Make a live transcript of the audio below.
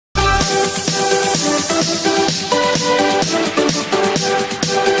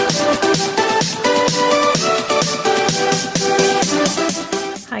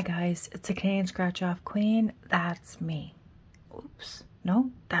Hi guys, it's a Canadian Scratch Off Queen. That's me. Oops. No,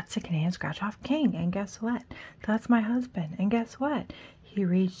 that's a Canadian Scratch Off King. And guess what? That's my husband. And guess what? He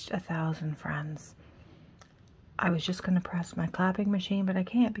reached 1,000 friends. I was just going to press my clapping machine, but I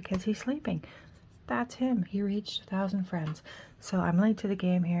can't because he's sleeping. That's him. He reached 1,000 friends. So I'm late to the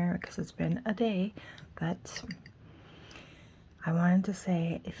game here because it's been a day, but I wanted to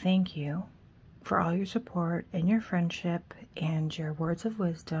say thank you for all your support and your friendship and your words of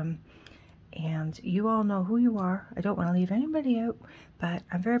wisdom. And you all know who you are. I don't want to leave anybody out, but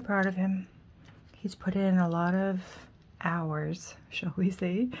I'm very proud of him. He's put in a lot of hours, shall we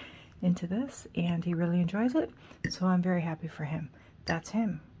say, into this, and he really enjoys it. So I'm very happy for him. That's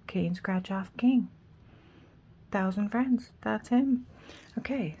him. Canadian Scratch Off King. 1,000 friends. That's him.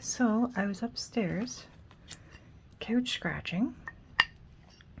 Okay, so I was upstairs couch scratching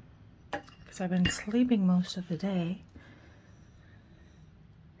because I've been sleeping most of the day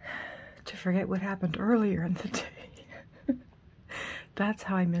to forget what happened earlier in the day. That's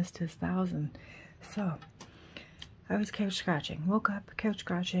how I missed his 1,000. So I was couch scratching, woke up couch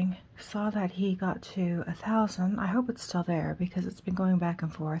scratching, saw that he got to 1,000. I hope it's still there because it's been going back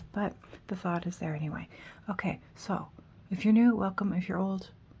and forth, but the thought is there anyway. Okay, so if you're new, welcome. If you're old,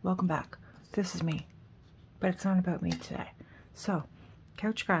 welcome back. This is me, but it's not about me today. So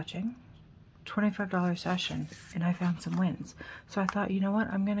couch scratching, $25 session, and I found some wins. So I thought, you know what,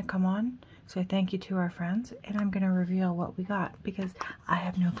 I'm gonna come on, say thank you to our friends, and I'm gonna reveal what we got because I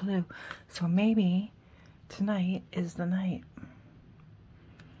have no clue. So maybe tonight is the night.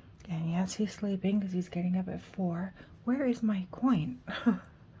 And yes, he's sleeping because he's getting up at 4. Where is my coin?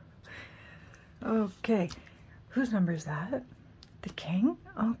 Okay, whose number is that? The king?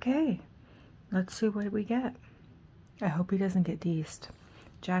 Okay, let's see what we get. I hope he doesn't get deeced.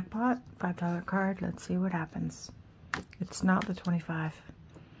 Jackpot, $5 card. Let's see what happens. It's not the 25.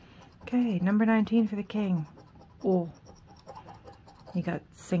 Okay, number 19 for the king. Oh, he got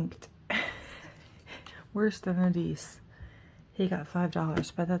synced. Worse than a dece. He got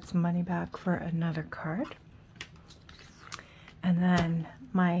 $5, but that's money back for another card. And then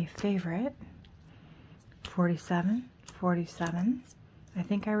my favorite, 47. 47. I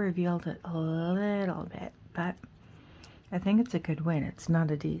think I revealed it a little bit, but I think it's a good win. It's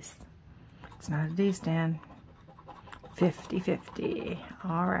not a dece. It's not a dece, Dan. 50-50.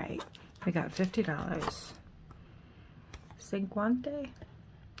 All right. We got $50. Cinquante?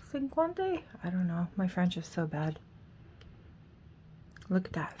 Cinquante? I don't know. My French is so bad. Look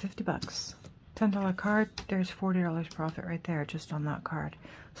at that. 50 bucks. $10 card. There's $40 profit right there just on that card.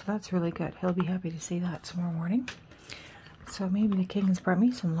 So that's really good. He'll be happy to see that tomorrow morning. So maybe the king has brought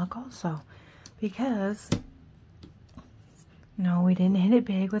me some luck also. Because no, we didn't hit it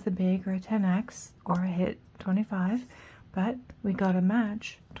big with a big or a 10x or a hit 25, but we got a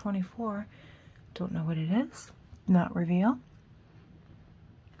match 24. Don't know what it is. Not reveal.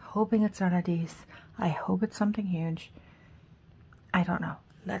 Hoping it's not a dece. I hope it's something huge. I don't know.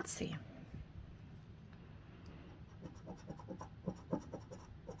 Let's see.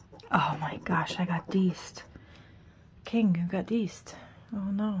 Oh my gosh, I got deced. King, you got deced.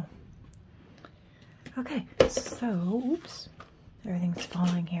 Oh no. Okay, so, oops. Everything's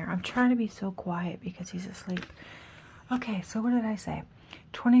falling here. I'm trying to be so quiet because he's asleep. Okay, so what did I say?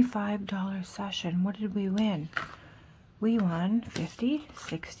 $25 session. What did we win? We won 50,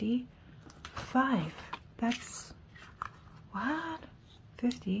 60, 5. That's, what?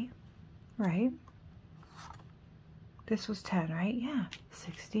 50, right? This was 10, right? Yeah.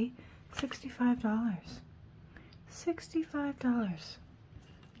 60, $65. $65.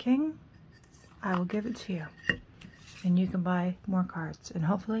 King, I will give it to you. And you can buy more cards. And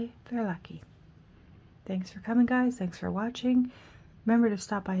hopefully they're lucky. Thanks for coming, guys. Thanks for watching. Remember to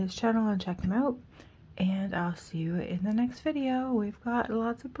stop by his channel and check him out. And I'll see you in the next video. We've got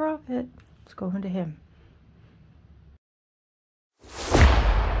lots of profit. Let's go into him.